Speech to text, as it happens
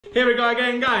Here we go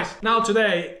again, guys. Now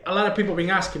today, a lot of people have been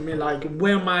asking me like,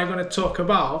 when am I gonna talk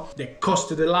about the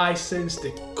cost of the license,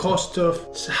 the cost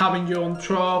of having your own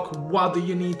truck, what do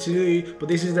you need to do? But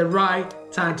this is the right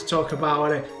time to talk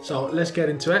about it. So let's get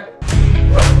into it.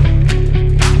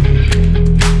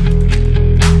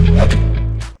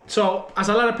 So, as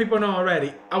a lot of people know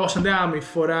already, I was in the army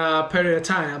for a period of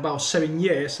time, about 7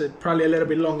 years, probably a little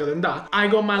bit longer than that. I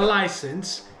got my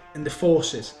license in the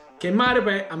forces. Came out of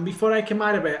it, and before I came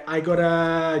out of it, I got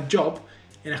a job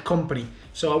in a company.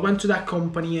 So I went to that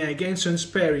company and I gained some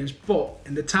experience, but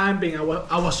in the time being, I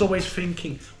was always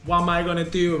thinking, what am I gonna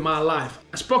do with my life?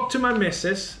 I spoke to my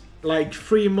missus like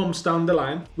 3 months down the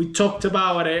line. We talked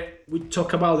about it, we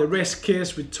talked about the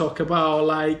risks, we talked about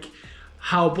like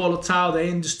how volatile the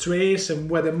industry is and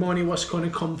where the money was going to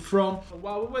come from.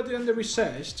 While we were doing the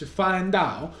research to find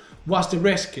out what the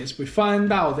risk is, we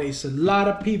find out there's a lot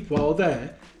of people out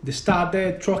there that start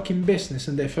their trucking business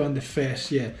and they fail in the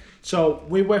first year. So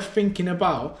we were thinking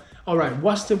about, all right,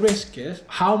 what's the risk is,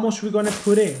 how much we're going to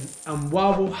put in, and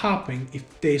what will happen if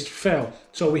they fail.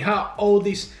 So we had all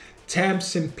these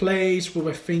terms in place. We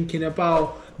were thinking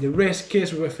about the risk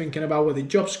is, we were thinking about where the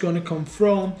job's going to come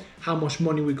from, how much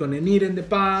money we're going to need in the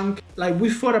bank. Like, we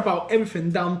thought about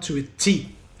everything down to a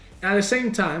T. And at the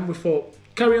same time, we thought,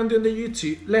 carry on doing the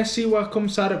YouTube, let's see what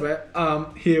comes out of it.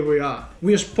 Here we are.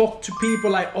 We spoke to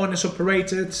people like honest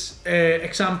operators.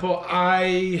 Example,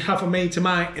 I have a mate of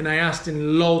mine and I asked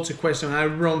him loads of questions. I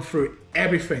run through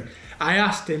everything. I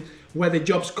asked him where the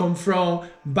jobs come from,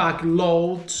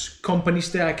 backloads, companies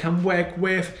that I can work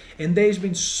with, and there's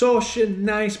been such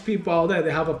nice people out there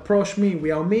that have approached me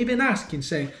without me even asking,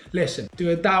 saying, listen, do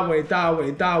it that way, that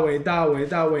way, that way, that way,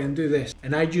 that way, and do this.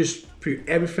 And I just put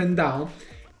everything down.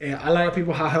 A lot of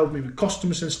people have helped me with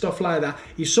customers and stuff like that.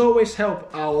 It's always help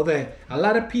out there. A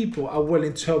lot of people are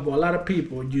willing to help, but a lot of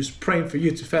people are just praying for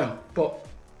you to fail. But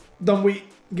don't we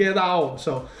get that all?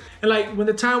 So, and like when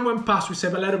the time went past, we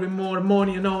saved a little bit more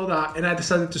money and all that, and I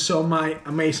decided to sell my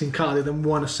amazing car. I didn't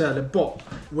want to sell it, but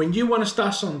when you want to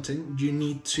start something, you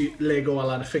need to let go a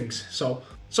lot of things. So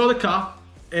sold the car,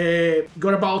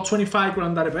 got about 25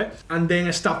 grand out of it, and then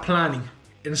I started planning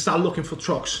and started looking for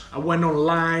trucks. I went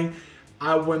online,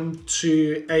 I went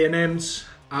to A&Ms,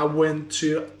 I went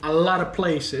to a lot of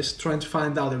places trying to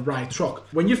find out the right truck.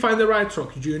 When you find the right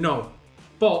truck, you know.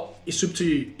 But it's up to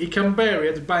you. It can vary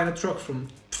at buying a truck from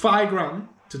 5 grand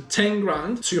to 10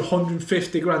 grand to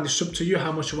 150 grand. It's up to you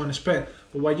how much you want to spend.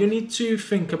 But what you need to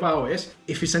think about is,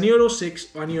 if it's an Euro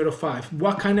 6 or an Euro 5,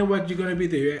 what kind of work you're going to be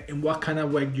doing and what kind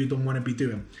of work you don't want to be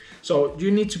doing. So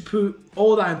you need to put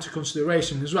all that into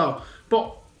consideration as well.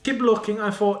 But keep looking.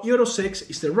 I thought Euro 6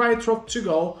 is the right truck to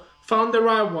go. Found the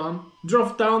right one,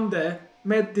 drove down there,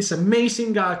 met this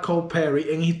amazing guy called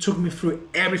Perry, and he took me through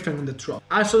everything in the truck.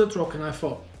 I saw the truck and I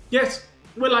thought, yes,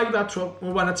 we like that truck,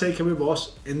 we want to take it with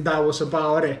us, and that was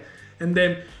about it. And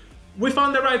then we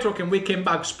found the right truck and we came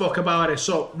back, spoke about it.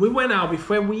 So we went out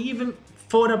before we even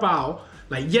thought about,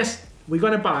 like, yes, we're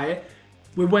gonna buy it.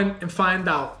 We went and find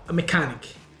out a mechanic.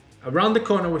 Around the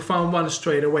corner, we found one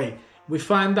straight away. We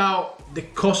find out the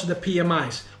cost of the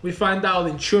PMIs. We find out the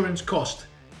insurance cost.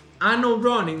 I'm not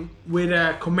running with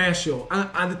a commercial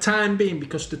at the time being,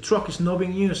 because the truck is not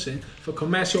being used for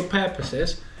commercial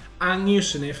purposes. I'm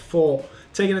using it for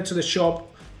taking it to the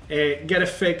shop, get it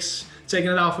fixed,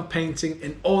 taking it out for painting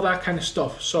and all that kind of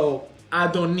stuff. So I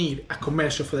don't need a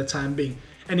commercial for the time being.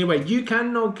 Anyway, you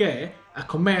cannot get a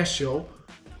commercial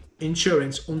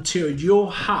insurance until you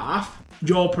have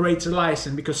your operator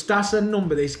license, because that's a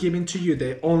number that is given to you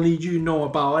that only you know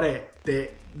about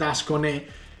it, that's gonna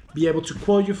be able to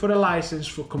quote you for the license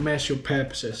for commercial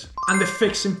purposes. And the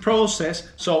fixing process,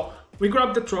 so we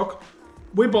grabbed the truck,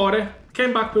 we bought it,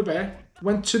 came back with it,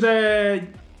 went to the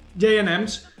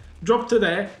J&Ms, dropped it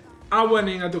there. I went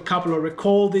in, I did a couple of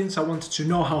recordings, I wanted to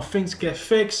know how things get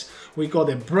fixed. We got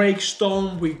the brakes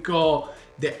done, we got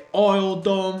the oil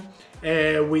done,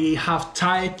 we have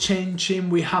tire changing,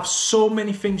 we have so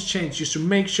many things changed just to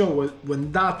make sure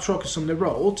when that truck is on the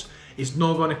road, it's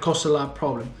not gonna cause a lot of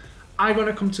problem. I'm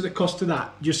gonna come to the cost of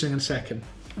that just in a second.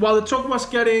 While the truck was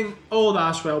getting all that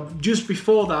as well, just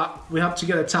before that, we had to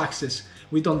get the taxes.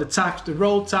 We done the tax, the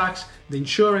road tax, the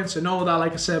insurance and all that,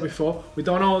 like I said before. We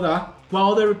done all that.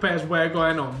 While the repairs were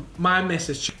going on, my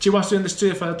missus, she was doing the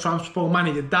studio for the transport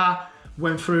manager. That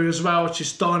went through as well,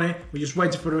 she's done it. We just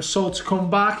waited for the result to come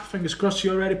back. Fingers crossed she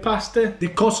already passed it. The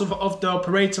cost of the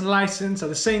operating license, at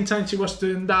the same time she was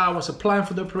doing that, I was applying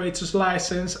for the operator's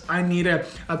license. I needed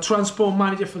a transport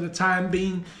manager for the time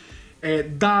being.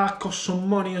 That cost some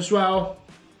money as well.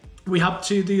 We had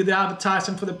to do the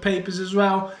advertising for the papers as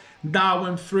well. That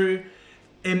went through.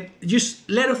 And just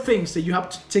little things that you have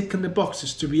to tick in the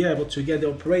boxes to be able to get the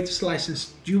operator's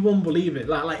license. You won't believe it.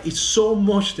 Like it's so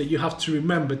much that you have to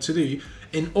remember to do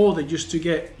in order just to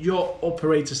get your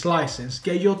operator's license,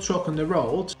 get your truck on the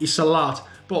road. It's a lot.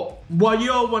 But what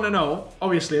you all want to know,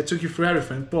 obviously I took you through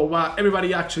everything, but what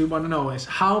everybody actually want to know is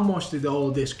how much did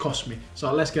all this cost me?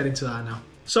 So let's get into that now.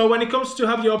 So when it comes to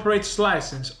have your operator's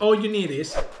license, all you need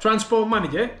is transport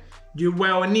manager, you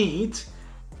will need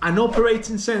an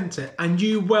operating center, and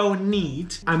you will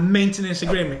need a maintenance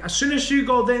agreement. As soon as you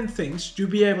got them things, you'll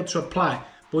be able to apply.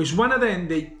 But it's one of them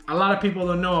that a lot of people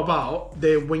don't know about,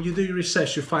 that when you do your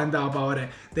research, you find out about it.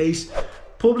 There's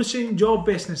publishing your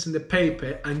business in the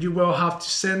paper, and you will have to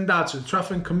send that to the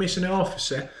traffic commissioner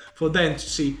officer for them to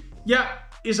see, yeah,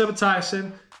 he's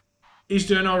advertising, he's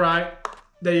doing all right,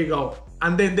 there you go.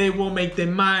 And then they will make their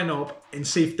mind up and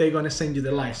see if they're gonna send you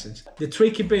the license. The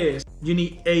tricky bit is you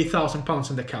need £8,000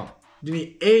 in the account. You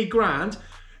need £8,000,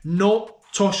 not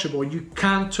touchable. You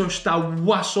can't touch that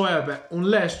whatsoever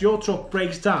unless your truck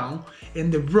breaks down in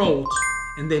the road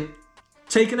and then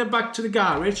taking it back to the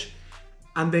garage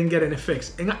and then getting it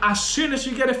fixed. And as soon as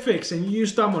you get it fixed and you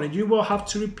use that money, you will have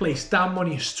to replace that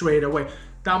money straight away.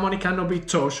 That money cannot be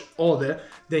touched other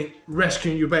than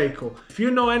rescuing your vehicle. If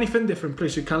you know anything different,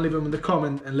 please, you can leave them in the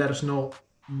comment and let us know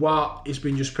what has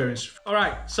been your experience. All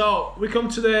right, so we come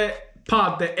to the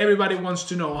part that everybody wants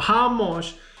to know. How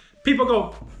much, people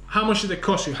go, how much did it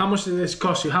cost you? How much did this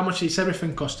cost you? How much is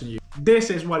everything costing you? This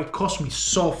is what it cost me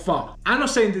so far. I'm not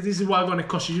saying that this is what it's gonna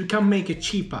cost you. You can make it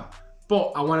cheaper,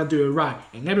 but I wanna do it right,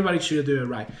 and everybody should do it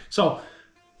right. So,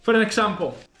 for an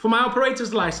example, for my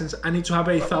operator's license, I need to have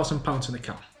 £8,000 in the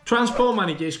account. Transport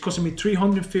manager is costing me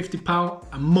 £350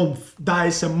 a month. That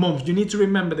is a month. You need to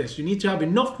remember this. You need to have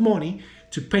enough money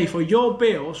to pay for your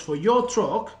bills for your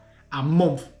truck a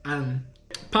month. And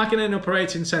parking and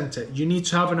operating center, you need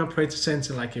to have an operating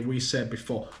center like we said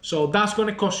before. So that's going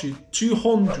to cost you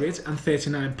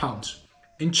 £239.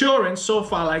 Insurance, so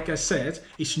far, like I said,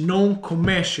 is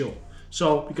non-commercial.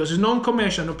 So because it's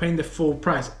non-commercial, I'm not paying the full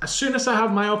price. As soon as I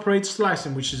have my operator's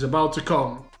license, which is about to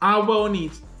come, I will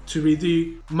need to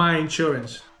redo my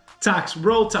insurance. Tax,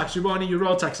 road tax, you will need your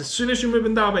road tax. As soon as you move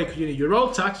in that vehicle, you need your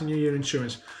road tax and you need your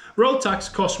insurance. Road tax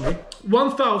cost me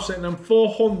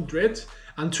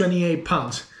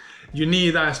 £1,428. You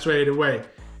need that straight away.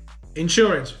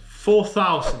 Insurance,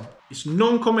 £4,000. It's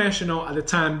non-commercial at the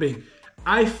time being.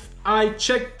 I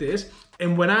checked this,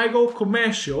 and when I go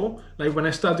commercial, like when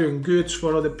I start doing goods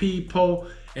for other people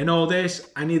and all this,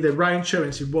 I need the right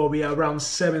insurance. It will be around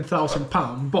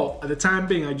 £7,000. But at the time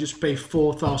being, I just pay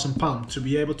 £4,000 to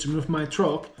be able to move my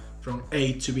truck from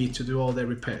A to B to do all the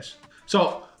repairs.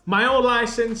 So my old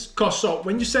license costs, so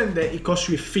when you send it, it costs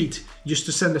you a fee just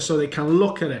to send it so they can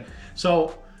look at it.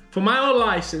 So for my old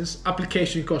license,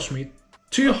 application cost me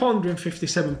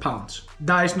 £257.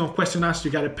 That is no question asked,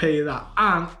 you gotta pay that.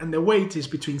 And the wait is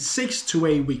between 6 to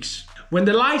 8 weeks. When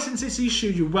the license is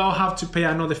issued, you will have to pay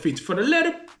another fee. For the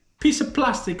little piece of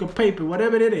plastic or paper,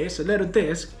 whatever it is, a little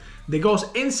disc that goes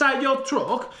inside your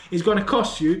truck, is gonna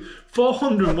cost you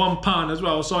 £401 as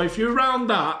well. So if you round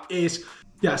that, is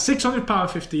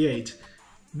 £600.58.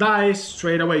 That is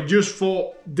straight away just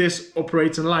for this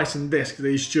operating license disc. That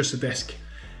is just a disc.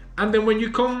 And then when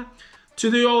you come to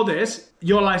do all this,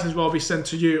 your license will be sent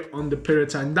to you on the period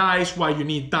of time. That is what you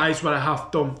need. That is what I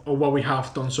have done, or what we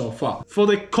have done so far. For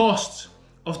the cost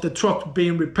of the truck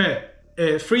being repaired,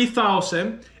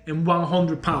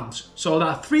 £3,100. So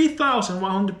that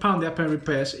 £3,100 they are paying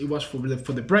repairs, it was for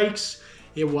the brakes,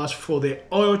 it was for the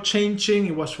oil changing,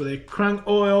 it was for the crank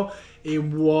oil, it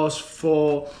was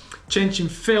for changing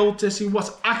filters, it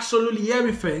was absolutely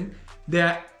everything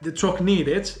that the truck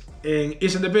needed. And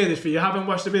it's in the video. If you haven't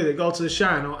watched the video, go to the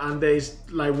channel, and there's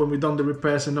like when we done the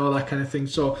repairs and all that kind of thing.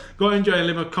 So go enjoy and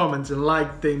leave a comment and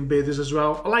like the videos as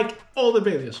well. I like all the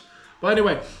videos. But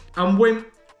anyway, and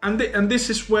this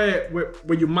is where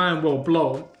your mind will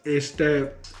blow, is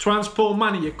the transport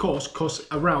manager costs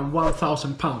around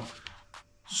 £1,000.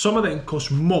 Some of them cost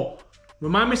more.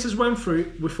 When my missus went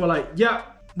through, we thought like, yeah,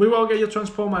 we will get your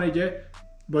transport manager,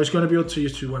 but it's going to be up to you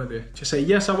to want to do it. She said,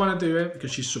 yes, I want to do it,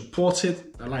 because she's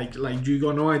supported, like you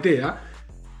got no idea.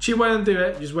 She went and do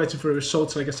it, just waiting for the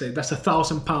results. Like I said, that's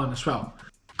 £1,000 as well.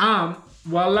 And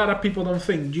what a lot of people don't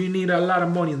think, you need a lot of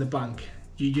money in the bank.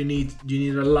 You need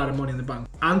a lot of money in the bank.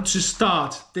 And to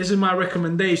start, this is my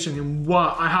recommendation, and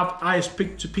what I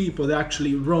speak to people that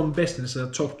actually run business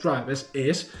as truck drivers,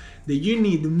 is that you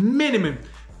need minimum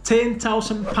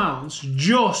 £10,000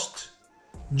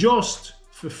 just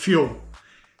for fuel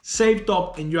saved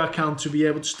up in your account to be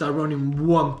able to start running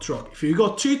one truck. If you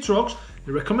got 2 trucks,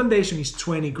 the recommendation is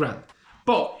 20 grand.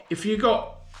 But if you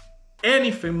got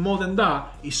anything more than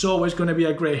that is always going to be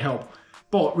a great help.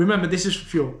 But remember, this is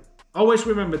fuel. Always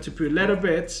remember to put little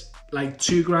bits, like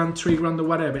 2 grand, 3 grand or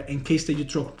whatever, in case that your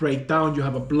truck break down, you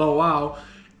have a blowout,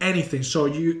 anything. So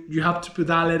you have to put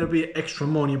that little bit extra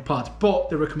money apart. But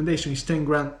the recommendation is 10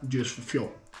 grand just for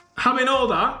fuel. Having all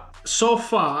that, so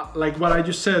far, like what I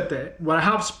just said there, what I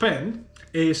have spent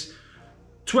is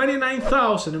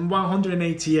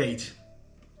 29,188.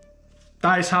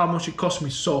 That is how much it cost me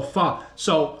so far.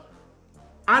 So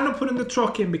I'm not putting the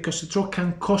truck in because the truck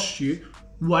can cost you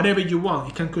whatever you want.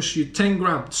 It can cost you 10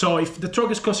 grand. So if the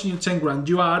truck is costing you 10 grand,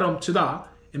 you add on to that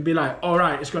and be like, all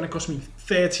right, it's going to cost me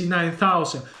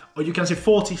 39,000, or you can say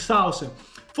 40,000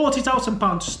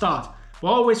 pounds to start. But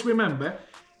always remember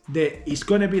that it's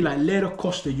going to be like little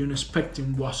cost that you're not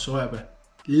expecting whatsoever.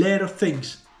 Little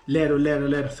things,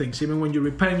 little things. Even when you're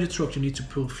repairing your truck, you need to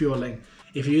put fuel in.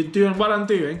 If you're doing what I'm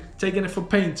doing, taking it for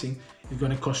painting, it's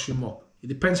going to cost you more. It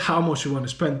depends how much you want to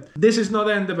spend. This is not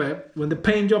the end of it. When the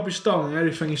paint job is done and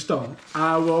everything is done,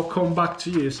 I will come back to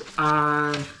you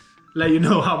and let you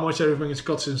know how much everything is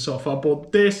costing so far.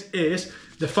 But this is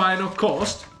the final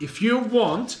cost. If you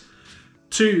want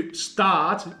to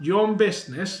start your own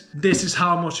business, this is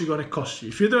how much it's going to cost you.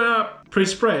 If you're doing a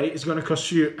pre-spray, it's going to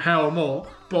cost you hell more.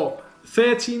 But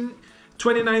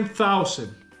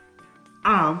 29,000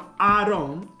 and add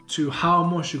on to how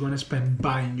much you're going to spend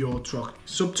buying your truck.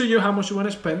 It's up to you how much you want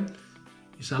to spend.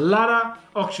 It's a lot of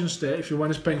options there. If you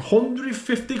want to spend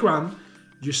 150 grand,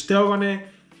 you're still going to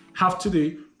have to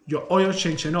do your oil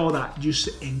change and all that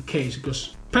just in case.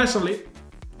 Because personally,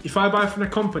 if I buy from a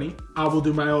company, I will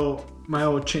do my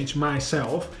oil change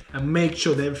myself and make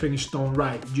sure that everything is done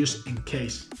right just in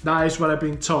case. That is what I've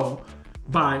been told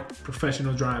by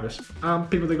professional drivers and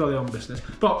people that got their own business.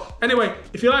 But anyway,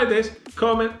 if you like this,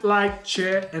 comment, like,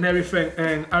 share and everything,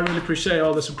 and I really appreciate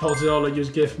all the support that all of you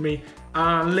give me,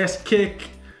 and let's kick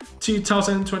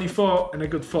 2024 in a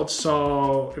good foot.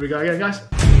 So here we go again, guys.